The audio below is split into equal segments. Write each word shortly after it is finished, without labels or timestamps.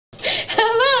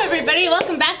Hello everybody,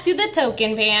 welcome back to the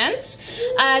TokenPants.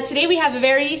 Today we have a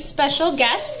very special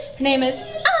guest. Her name is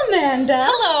Amanda.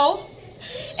 Hello.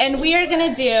 And we are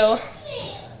gonna do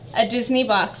a Disney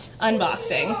box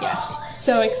unboxing. Yes.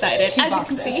 So excited. Two As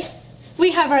boxes. you can see,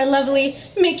 we have our lovely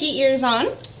Mickey ears on.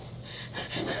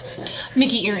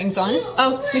 Mickey earrings on.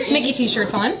 Oh, Mickey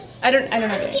t-shirts on. I don't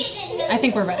have earrings. I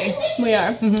think we're ready. We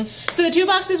are. So the two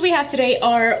boxes we have today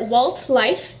are Walt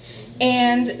Life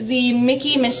and the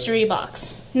Mickey Mystery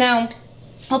Box. Now,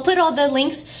 I'll put all the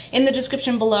links in the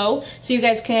description below so you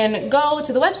guys can go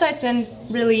to the websites and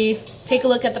really take a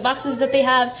look at the boxes that they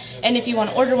have, and if you want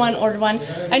to order one, order one.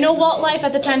 I know Walt Life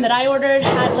at the time that I ordered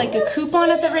had like a coupon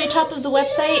at the very top of the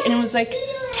website and it was like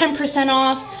 10%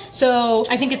 off. So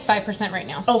I think it's 5% right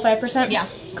now. Oh, 5%? Yeah.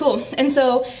 Cool. And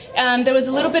so there was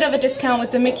a little bit of a discount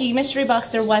with the Mickey Mystery Box.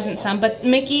 There wasn't some, but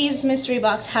Mickey's Mystery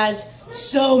Box has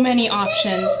so many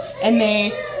options and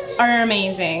they are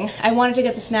amazing. I wanted to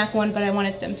get the snack one, but I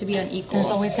wanted them to be unequal. There's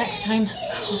always next time.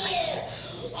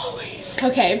 Always.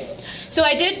 Okay. So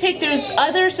I did pick, there's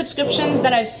other subscriptions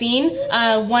that I've seen,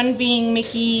 one being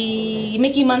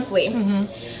Mickey Monthly.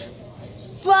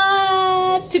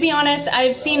 But to be honest,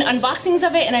 I've seen unboxings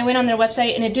of it and I went on their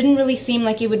website and it didn't really seem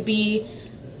like it would be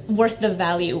worth the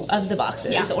value of the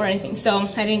boxes or anything. So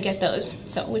I didn't get those.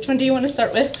 So which one do you want to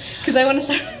start with? Because I want to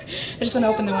start, I just want to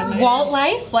open the one. Walt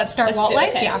Life? Let's start Walt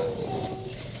Life? Okay. Yeah.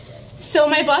 So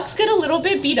my box got a little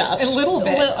bit beat up. A little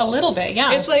bit,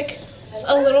 yeah. It's like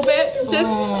a little bit, just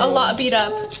a lot beat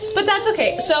up. But that's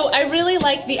okay. So I really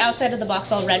like the outside of the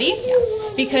box already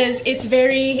because it's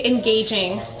very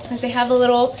engaging. Like they have a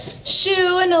little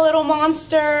shoe and a little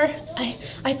monster.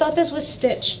 I thought this was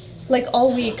Stitch. Like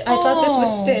all week, I thought this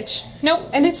was Stitch. Nope.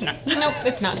 And it's not. Nope,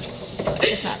 it's not.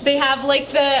 It's not. They have like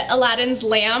the Aladdin's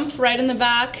lamp right in the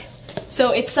back.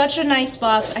 So it's such a nice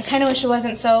box. I kind of wish it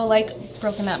wasn't so like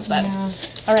broken up, but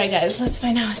all right guys, let's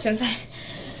find out what's inside.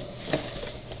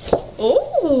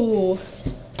 Ooh.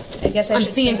 I guess I'm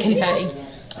seeing confetti.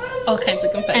 All kinds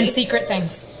of confetti. And secret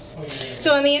things.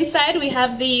 So on the inside we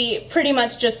have the pretty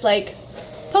much just like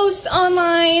post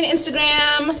online,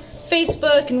 Instagram,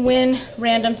 Facebook, and win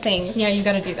random things. Yeah, you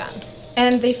gotta do that.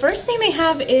 And the first thing they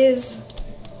have is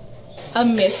a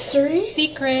mystery.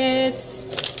 Secrets.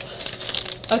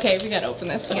 Okay, we gotta open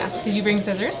this one. Yeah. Did you bring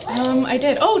scissors? I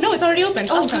did. Oh no, it's already open.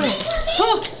 Oh, Awesome. good.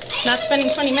 Oh, not spending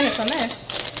 20 minutes on this.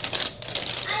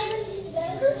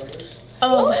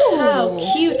 Oh,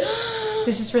 how cute.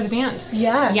 This is for the band.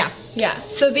 Yeah. Yeah. Yeah.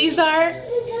 So these are,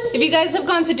 if you guys have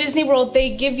gone to Disney World,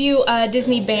 they give you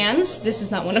Disney bands. This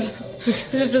is not one of them.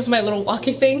 This is just my little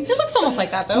walkie thing. It looks almost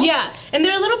like that though. Yeah, and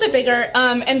they're a little bit bigger.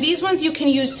 And these ones you can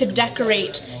use to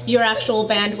decorate your actual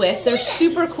band with. They're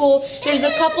super cool. There's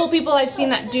a couple people I've seen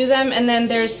that do them, and then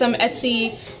there's some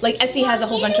Etsy, like Etsy has a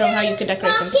whole bunch of them how you can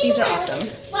decorate them. These are awesome.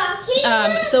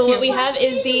 So what we have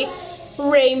is the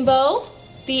rainbow,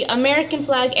 the American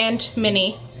flag, and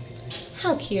Minnie.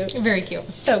 How cute. Very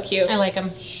cute. So cute. I like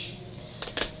them.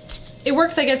 It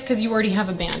works, I guess, because you already have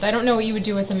a band. I don't know what you would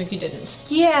do with them if you didn't.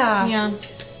 Yeah. Yeah.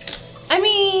 I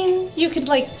mean, you could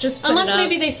like just put Unless it up.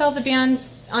 maybe they sell the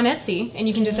bands on Etsy and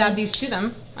you can just add these to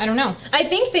them. I don't know. I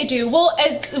think they do. Well,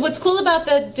 what's cool about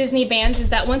the Disney bands is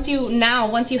that once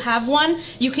you have one,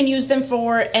 you can use them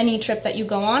for any trip that you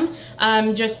go on.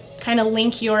 Just kind of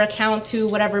link your account to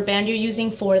whatever band you're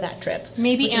using for that trip.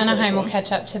 Maybe Anaheim will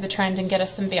catch up to the trend and get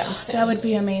us some bands soon. That would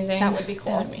be amazing. That would be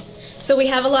cool. That would be. So we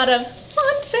have a lot of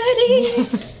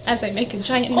confetti as I make a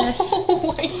giant mess.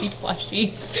 Oh, I see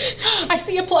plushie. I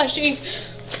see a plushie.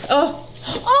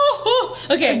 Oh,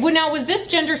 okay. Well, now, was this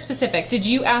gender specific? Did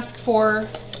you ask for...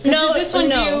 No, does this one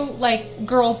no. do, like,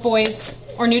 girls, boys,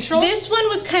 or neutral? This one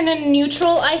was kind of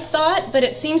neutral, I thought, but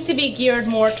it seems to be geared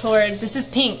more towards... This is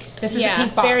pink. This is a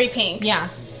pink box. Very pink. Yeah.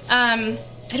 I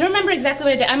don't remember exactly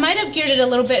what I did. I might have geared it a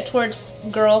little bit towards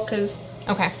girl, because...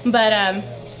 Okay.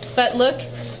 But look,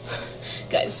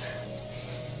 guys.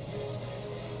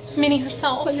 Minnie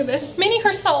herself. Look at this. Minnie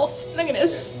herself. Look at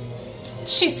this.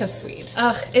 She's so sweet.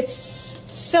 Ugh, it's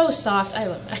so soft. I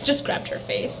love it. I just grabbed her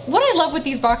face. What I love with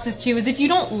these boxes too is if you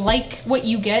don't like what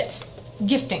you get,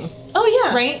 gifting. Oh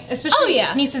yeah. Right? Especially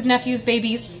yeah. nieces, nephews,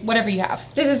 babies, whatever you have.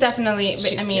 This is definitely,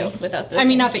 She's I mean, cute. without the... I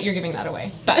mean, not that you're giving that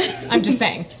away, but I'm just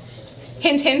saying.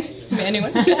 Hint, hint.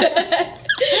 Anyone?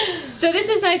 So this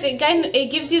is nice.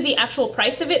 It gives you the actual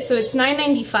price of it, so it's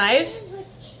 $9.95.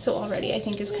 So already I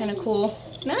think is kind of cool.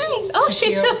 Nice. Oh,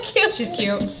 she's so cute. She's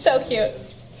cute. So cute.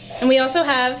 And we also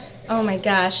have, oh my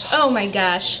gosh.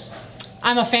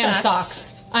 I'm a fan of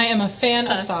socks. I am a fan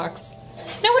of socks.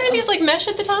 Now, what are these, like mesh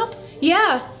at the top?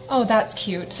 Yeah. Oh, that's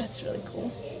cute. That's really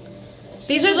cool.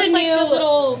 These are the like new the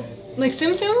little Like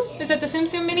Tsum Tsum? Is that the Tsum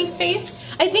Tsum mini face?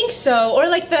 I think so, or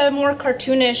like the more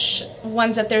cartoonish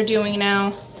ones that they're doing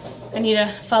now. I need to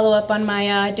follow up on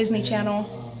my Disney Channel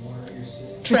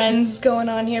trends going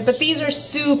on here, but these are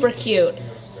super cute.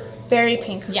 Very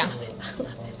pink. Yeah. I love it. I love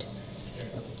it.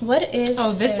 What is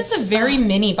this is a very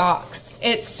mini box.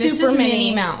 It's super is mini.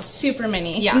 Minnie Mouse. Super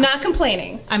mini. Yeah. Not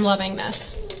complaining. I'm loving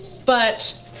this.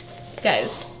 But,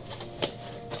 guys,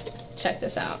 check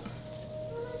this out.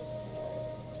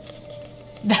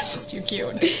 That is too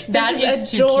cute. That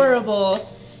is adorable.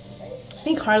 I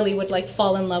think Harley would like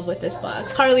fall in love with this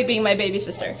box. Harley being my baby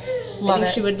sister. Love I think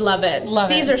it. she would love it. Love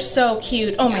These it. are so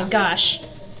cute. Oh my gosh.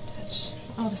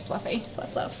 Oh, that's fluffy.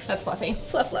 Fluff, fluff. That's fluffy.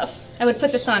 Fluff, fluff. I would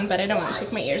put this on, but I don't want to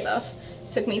take my ears off.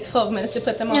 It took me 12 minutes to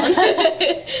put them on.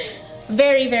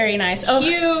 Very, very nice. Oh,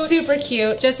 Cute. super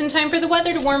cute. Just in time for the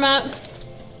weather to warm up.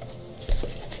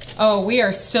 Oh, we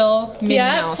are still Minnie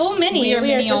Mouse. Full mini. We are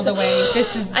Minnie all the way.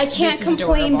 This is. I can't this is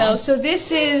complain adorable. though. So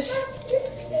this is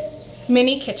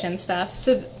mini kitchen stuff.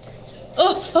 So,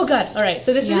 oh god. All right.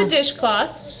 So this is a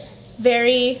dishcloth.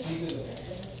 Very,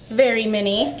 very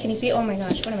mini. Can you see? Oh my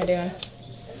gosh. What am I doing?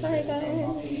 Sorry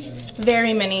guys.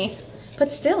 Very mini.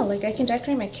 But still, like I can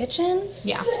decorate my kitchen.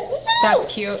 Yeah, that's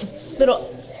cute.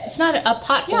 Little. It's not a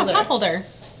pot holder. Yeah, pot holder.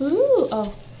 Ooh.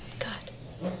 Oh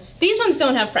god. These ones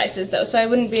don't have prices though, so I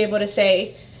wouldn't be able to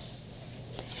say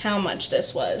how much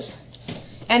this was.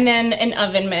 And then an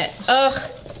oven mitt. Ugh.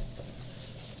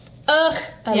 Ugh.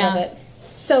 I love it.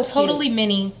 So Totally cute.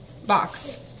 mini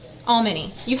box. All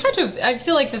mini. You had to. I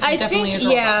feel like this was definitely a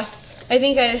girl box. I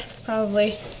think I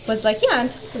probably was like, yeah, I'm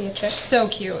totally a chick. So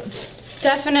cute.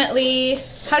 Definitely.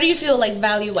 How do you feel like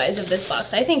value-wise of this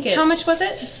box? I think it. How much was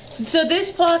it? So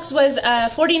this box was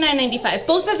 $49.95.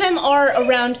 Both of them are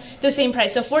around the same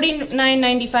price. So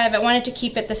 $49.95. I wanted to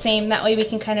keep it the same. That way we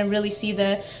can kind of really see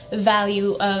the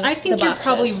value of I think the you're boxes.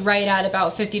 probably right at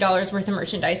about $50 worth of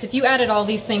merchandise. If you added all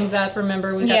these things up,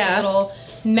 remember we got Yeah. the little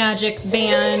magic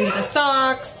band, the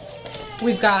socks.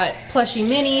 We've got plushie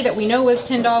mini that we know was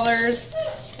 $10.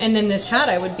 And then this hat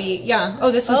I would be, yeah.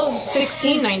 Oh, this was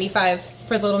 $16.95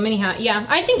 for the little mini hat. Yeah,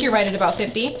 I think you're right at about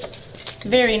 50.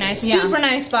 Very nice. Yeah. Super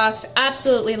nice box.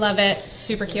 Absolutely love it.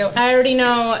 Super cute. I already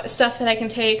know stuff that I can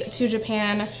take to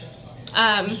Japan.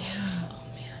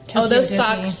 Tokyo Those Disney.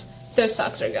 socks. Those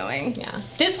socks are going. Yeah.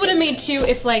 This would have made too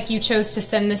if like you chose to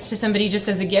send this to somebody just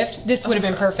as a gift. This would have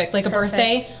been perfect. Like a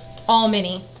birthday, all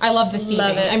Minnie. I love the theming.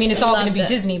 Love it. I mean, it's all going to Loved be it.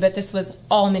 Disney, but this was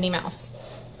all Minnie Mouse.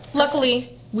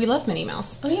 Luckily, we love Minnie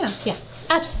Mouse. Oh yeah. Yeah.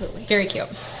 Absolutely. Very cute.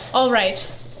 All right.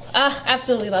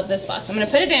 Absolutely love this box. I'm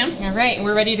gonna put it down. All right,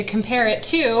 we're ready to compare it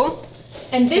to.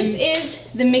 And this is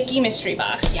the Mickey Mystery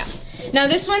Box. Yeah. Now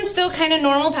this one's still kind of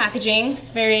normal packaging,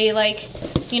 very like,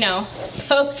 you know,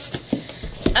 post.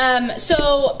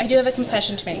 So I do have a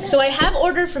confession to make. So I have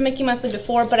ordered from Mickey Monthly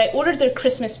before, but I ordered their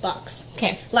Christmas box.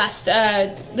 Okay.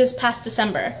 This past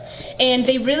December, and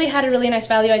they really had a really nice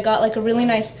value. I got like a really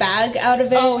nice bag out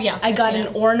of it. Oh, yeah. I got see an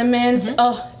it. ornament.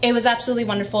 Oh, it was absolutely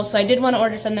wonderful. So I did want to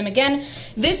order from them again.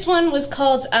 This one was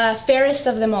called Fairest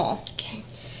of them all. Okay.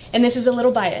 And this is a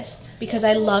little biased because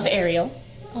I love Ariel.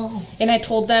 Oh. And I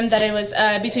told them that it was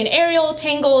between Ariel,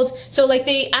 Tangled. So like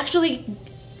they actually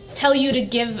tell you to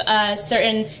give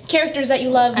certain characters that you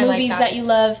love, I like movies that. that you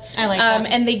love. I like that.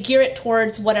 And they gear it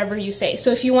towards whatever you say.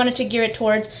 So if you wanted to gear it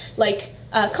towards like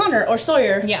Connor or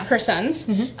Sawyer, Yeah. her sons,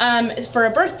 for a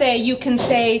birthday, you can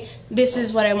say, this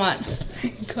is what I want.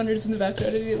 Connor's in the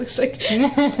background and he looks like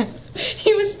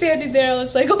he was standing there. I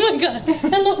was like, oh my god,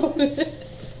 hello.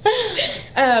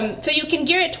 So you can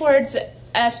gear it towards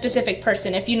a specific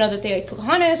person. If you know that they like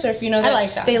Pocahontas, or if you know that,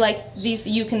 like that. they like these,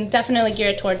 you can definitely gear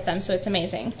it towards them. So it's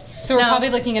amazing. So we're Now- probably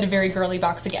looking at a very girly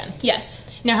box again. Yes.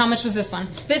 Now, how much was this one?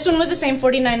 This one was the same,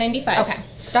 $49.95. Okay.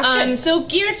 That's good. So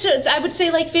geared to, I would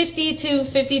say like $50 to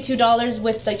 $52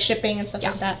 with like shipping and stuff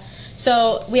like that.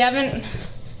 So we haven't.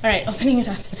 All right, opening it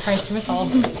up. Surprise to us all.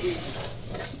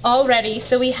 Already,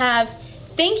 so we have,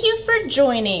 thank you for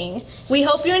joining. We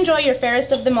hope you enjoy your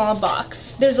Fairest of them all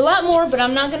box. There's a lot more, but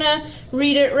I'm not gonna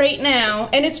read it right now.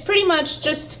 And it's pretty much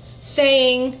just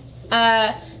saying,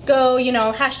 go, you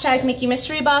know, hashtag Mickey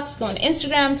Mystery Box, go on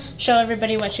Instagram, show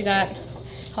everybody what you got.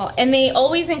 And they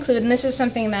always include, and this is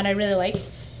something that I really like,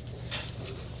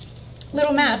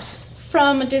 little maps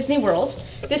from Disney World.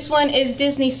 This one is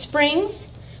Disney Springs,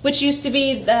 which used to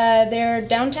be their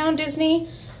downtown Disney.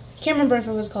 Can't remember if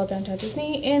it was called Downtown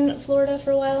Disney in Florida for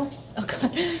a while. Oh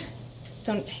god,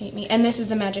 don't hate me. And this is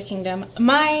the Magic Kingdom,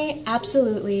 my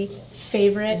absolutely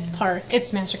favorite park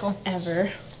It's magical.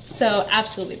 ever. So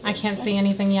absolutely. I can't see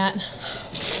anything yet.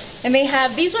 And they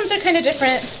have, these ones are kind of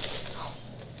different.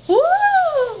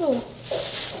 Woo!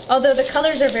 Although the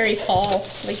colors are very fall,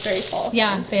 like very fall.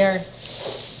 Yeah, they are.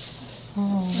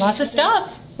 Oh, lots of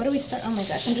stuff. What do we start? Oh my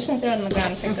gosh, I'm just gonna throw it on the ground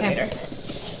and fix it later.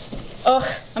 Oh,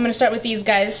 I'm gonna start with these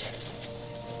guys.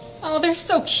 Oh, they're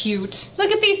so cute.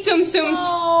 Look at these Tsum Tsums.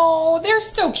 Oh, they're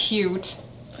so cute.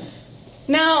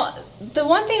 Now, the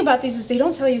one thing about these is they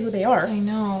don't tell you who they are. I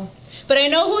know. But I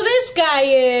know who this guy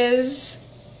is.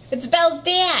 It's Belle's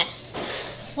dad.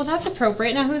 Well, that's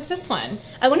appropriate. Now, who's this one?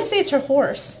 I want to say it's her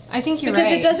horse. I think you're because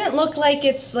right. it doesn't look like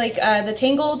it's like the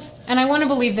Tangled. And I want to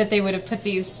believe that they would have put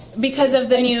these because of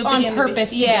the new on Beauty and the purpose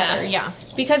Beast. together. Yeah.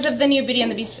 Because of the new Beauty and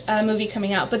the Beast movie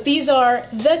coming out. But these are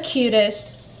the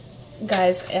cutest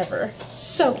guys ever.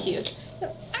 So cute.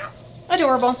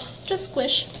 Adorable. Just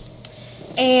squish.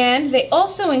 And they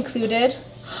also included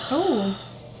a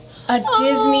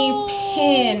Disney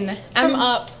pin From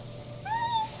Up.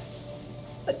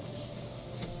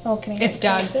 Oh, can I get It's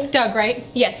Doug. closer? Doug, right?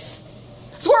 Yes.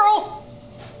 Swirl!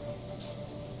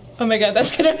 Oh my god,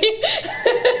 that's gonna be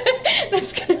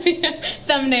that's gonna be a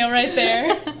thumbnail right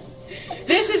there.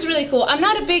 This is really cool. I'm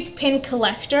not a big pin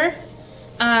collector.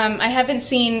 I haven't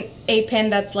seen a pin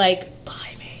that's like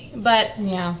buy me, but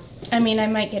Yeah. I mean, I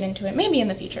might get into it maybe in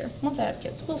the future once I have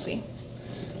kids. We'll see.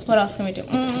 What else can we do?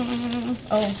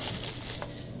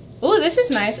 Oh, this is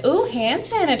nice. Ooh, hand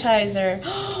sanitizer.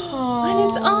 And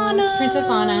it's Anna. It's Princess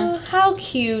Anna. How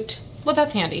cute. Well,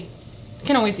 that's handy.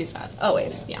 Can always use that.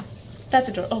 Always. Yeah. That's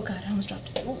adorable. Oh god, I almost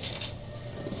dropped it.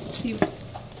 Let's see. I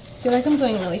feel like I'm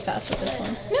going really fast with this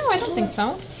one. No, I don't think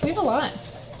so. We have a lot.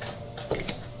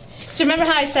 So remember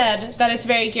how I said that it's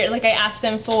very geared, like I asked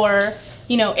them for,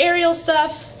 you know, aerial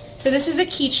stuff. So this is a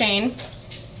keychain,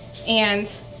 and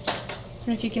I don't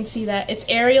know if you can see that. It's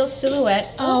Ariel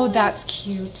silhouette. Oh, that's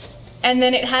cute. And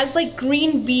then it has like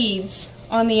green beads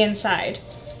on the inside.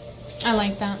 I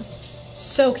like that.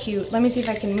 So cute. Let me see if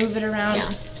I can move it around Yeah.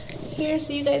 here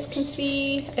so you guys can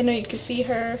see. I know you can see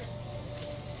her.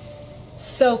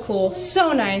 So cool.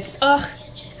 So nice. Ugh.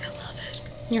 I love it.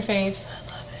 Your fave.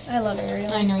 I love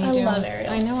Ariel. I know you do. I love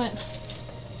Ariel. I know it.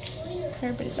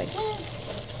 Everybody's like,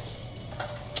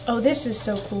 oh, this is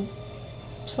so cool.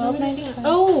 $12.95.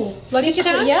 Oh, luggage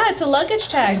tag? Yeah, it's a luggage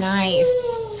tag. Nice.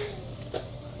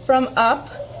 From Up.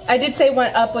 I did say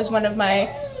Up was one of my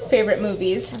favorite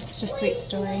movies. That's such a sweet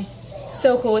story.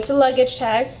 So cool. It's a luggage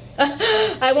tag.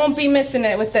 I won't be missing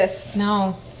it with this.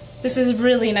 No. This is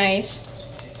really nice.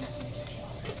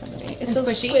 It's And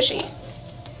a squishy.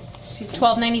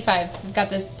 $12.95. We've got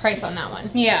this price on that one.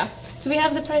 Yeah. Do we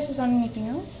have the prices on anything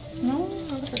else? No?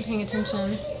 I wasn't paying attention.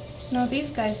 No,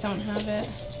 these guys don't have it.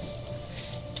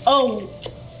 Oh.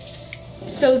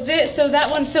 So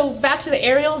back to the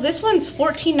Ariel. This one's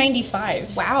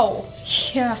 $14.95. Wow.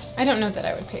 Yeah. I don't know that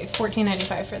I would pay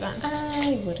 $14.95 for that.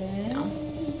 I wouldn't. No.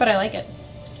 But I like it.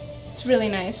 It's really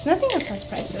nice. Nothing else has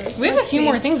prices. We have a few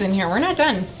more things in here. We're not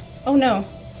done. Oh no.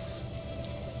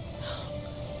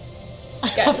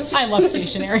 I love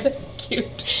stationery. So cute.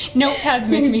 Notepads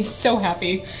make me so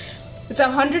happy. It's a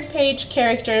 100-page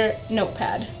character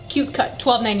notepad. Cute cut.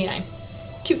 $12.99.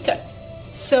 Cute cut.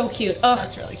 So cute. Oh,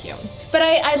 That's really cute. but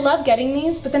I love getting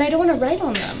these, but then I don't want to write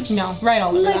on them. No, right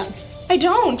all over Like, that. I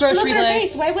don't. Grocery Look at her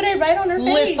lists. face. Why would I write on her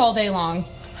face? Lists all day long.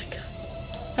 Oh my god.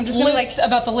 I'm just gonna Lists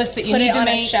about the list that you put need it to on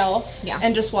make. a shelf Yeah.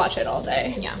 and just watch it all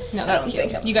day. Yeah, no, that's Don't cute.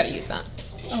 think of You got to this. use that.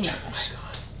 Oh my gosh.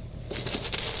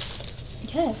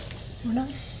 Yes. We're not.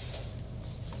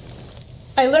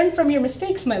 I learned from your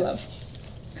mistakes, my love.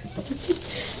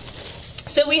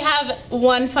 So we have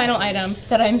one final item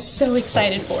that I'm so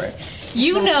excited for.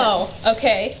 You know,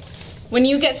 okay, when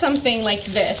you get something like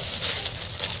this,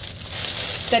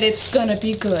 that it's gonna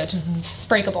be good. It's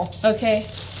breakable. Okay?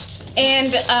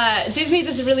 And Disney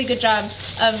does a really good job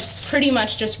of pretty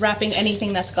much just wrapping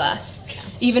anything that's glass.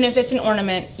 Even if it's an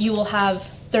ornament, you will have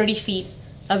 30 feet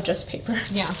of just paper.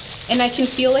 Yeah. And I can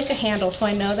feel like a handle, so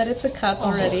I know that it's a cup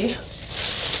already.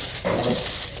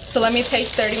 So let me take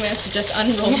 30 minutes to just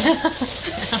unroll this.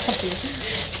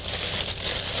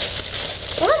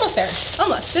 We're almost there.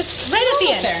 Almost. Just right at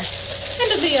the end. There.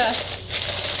 End of the,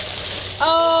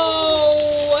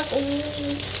 Oh,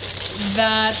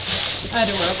 that's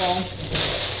adorable.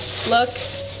 look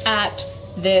at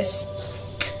this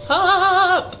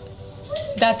cup.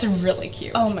 That's really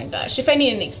cute. Oh my gosh. If I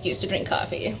need an excuse to drink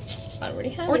coffee, I already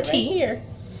have Or it tea. right here.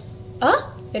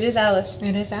 Ah, it is Alice.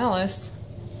 It is Alice.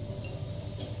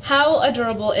 How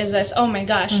adorable is this? Oh my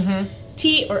gosh.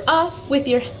 Tea or off with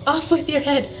your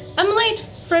head. I'm late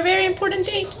for a very important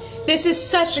date. This is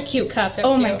such a cute cup. So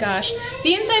oh my cute. gosh.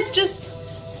 The inside's just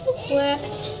black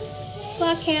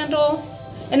handle.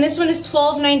 And this one is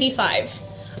 $12.95.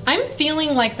 I'm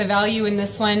feeling like the value in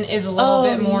this one is a little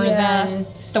bit more yeah. than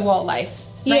the Walt Life.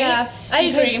 Yeah, I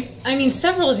Because, agree. I mean,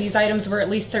 several of these items were at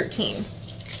least 13.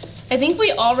 I think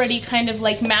we already kind of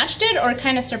like matched it or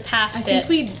kind of surpassed I think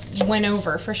we went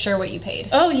over for sure what you paid.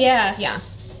 Oh yeah, Yeah.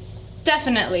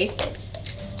 definitely.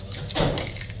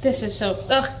 This is so.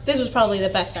 Ugh, this was probably the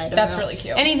best item. That's though. really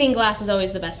cute. Anything glass is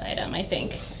always the best item, I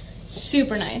think.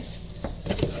 Super nice.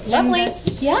 Lovely.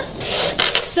 And, yeah.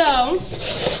 So,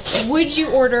 Would you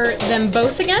order them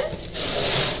both again?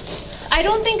 I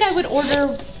don't think I would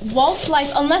order Walt's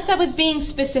Life unless I was being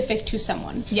specific to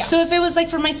someone. Yeah. So if it was like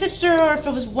for my sister or if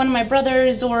it was one of my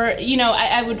brothers or, you know,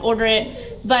 I would order it.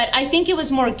 But I think it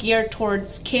was more geared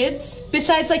towards kids.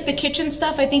 Besides like the kitchen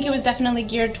stuff, I think it was definitely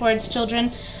geared towards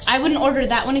children. I wouldn't order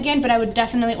that one again, but I would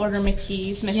definitely order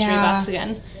Mickey's mystery box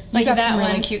again. Like got that some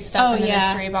really one. cute stuff in the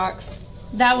yeah. mystery box.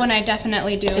 That one I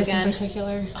definitely do This again. in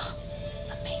particular.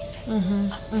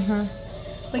 Amazing.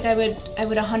 Like I would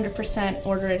 100%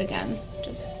 order it again.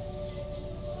 Just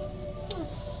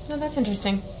No, that's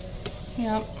interesting.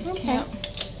 yeah. Okay. Yeah.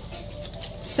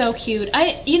 So cute.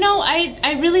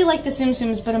 I really like the Tsum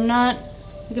Tsums, but I'm not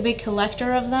like a big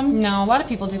collector of them. No, a lot of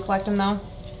people do collect them though.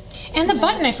 And the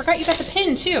button, I forgot you got the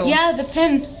pin too. Yeah, the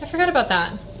pin. I forgot about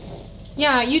that.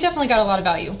 Yeah, you definitely got a lot of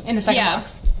value in the second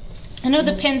box. I know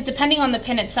the pins, depending on the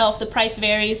pin itself, the price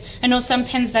varies. I know some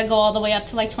pins that go all the way up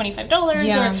to like $25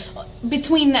 Yeah. or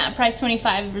between that price,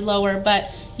 25 or lower.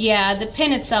 But yeah, the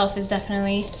pin itself is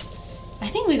definitely, I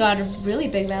think we got a really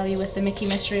big value with the Mickey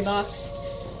Mystery Box.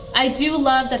 I do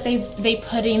love that they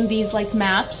put in these like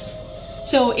maps.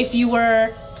 So if you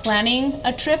were planning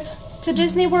a trip to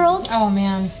Disney World, Oh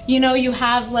man. you know, you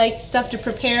have like stuff to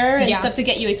prepare and Yeah. stuff to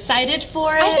get you excited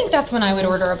for it. I think that's when I would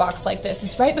order a box like this.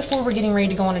 Is right before we're getting ready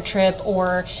to go on a trip,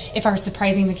 or if I was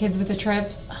surprising the kids with a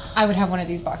trip, I would have one of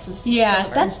these boxes. yeah,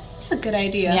 delivered. that's a good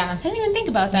idea. Yeah. I didn't even think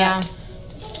about that. Yeah.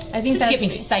 I think Just to that's get me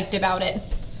psyched about it.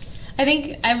 I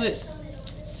think I would.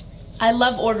 I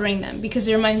love ordering them because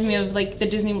it reminds me of like the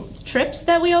Disney trips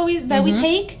that we we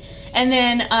take, and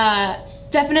then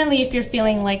definitely if you're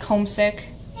feeling like homesick,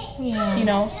 Yeah. you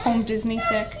know, home Disney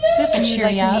sick, This will and you cheer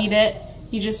like you up. need it.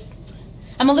 You just.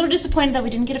 I'm a little disappointed that we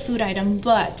didn't get a food item,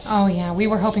 but Oh yeah, we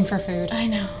were hoping for food. I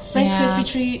know. Rice Yeah. Krispie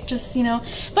treat, just, you know.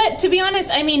 But to be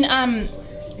honest, I mean,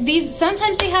 these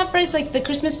sometimes they have fries. Like the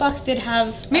Christmas box did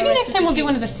have. Maybe a Rice next time Krispie we'll do treat.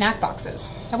 one of the snack boxes.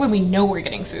 That way we know we're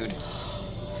getting food.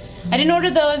 I didn't order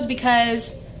those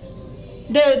because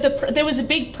there was a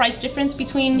big price difference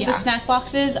between Yeah. the snack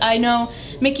boxes. I know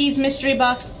Mickey's Mystery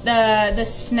Box, the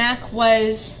snack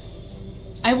was,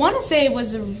 I want to say it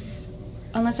was,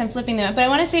 unless I'm flipping them, but I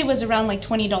want to say it was around like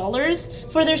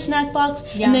 $20 for their snack box.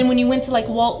 Yeah. And then when you went to like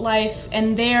Walt Life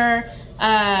and their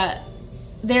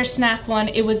snack one,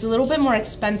 it was a little bit more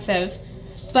expensive.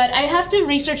 But I have to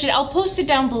research it. I'll post it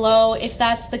down below if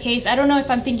that's the case. I don't know if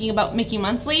I'm thinking about Mickey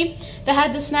Monthly that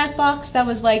had the snack box that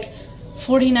was like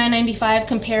 $49.95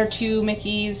 compared to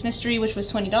Mickey's Mystery, which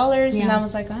was $20. Yeah. And I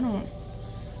was like, I don't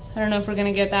know if we're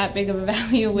gonna get that big of a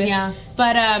value with. Yeah.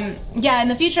 But yeah, in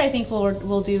the future I think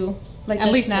we'll do like At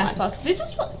the least snack one. box. It's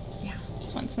just one. Yeah.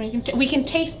 Just once we can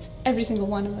taste every single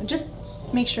one of them. Just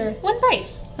make sure. One bite.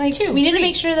 Like Two, we need to three,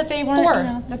 make sure that they weren't, 4 you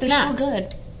know, that they're max. still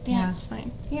good. Yeah, Yeah. it's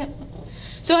fine. Yeah.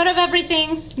 So out of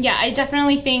everything, yeah, I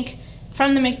definitely think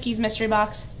from the Mickey's Mystery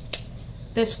Box,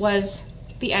 this was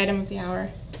the item of the hour.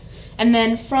 And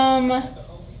then from, I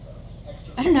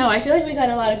don't know, I feel like we got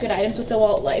a lot of good items with the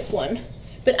Walt Life one.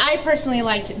 But I personally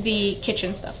liked the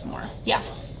kitchen stuff more. Yeah.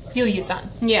 You'll use that.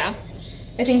 Yeah.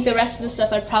 I think the rest of the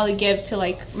stuff I'd probably give to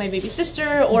like my baby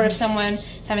sister, or if someone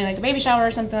is having like a baby shower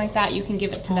or something like that, you can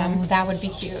give it to them. Oh, that would be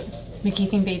cute. Mickey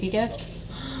themed baby gift.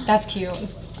 That's cute.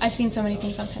 I've seen so many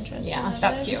things on Pinterest. Yeah, Love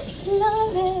that's it. cute.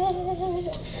 Love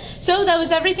it. So that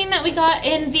was everything that we got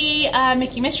in the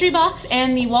Mickey Mystery Box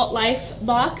and the Walt Life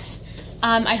box.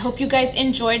 I hope you guys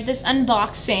enjoyed this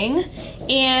unboxing.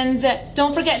 And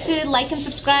don't forget to like and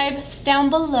subscribe down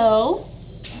below.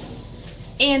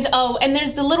 And oh, and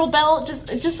there's the little bell.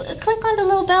 Just click on the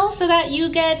little bell so that you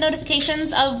get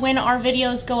notifications of when our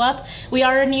videos go up. We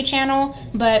are a new channel,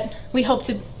 but we hope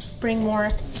to bring more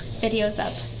videos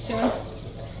up soon.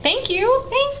 Thank you.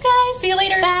 Thanks, guys. See you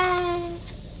later. Bye.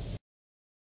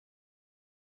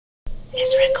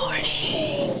 It's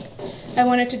recording. I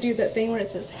wanted to do that thing where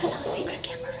it says, "Hello, secret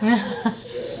camera."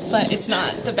 But it's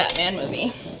not the Batman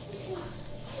movie.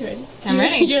 You ready? I'm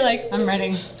ready. You're like, I'm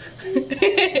ready.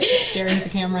 Staring at the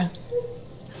camera.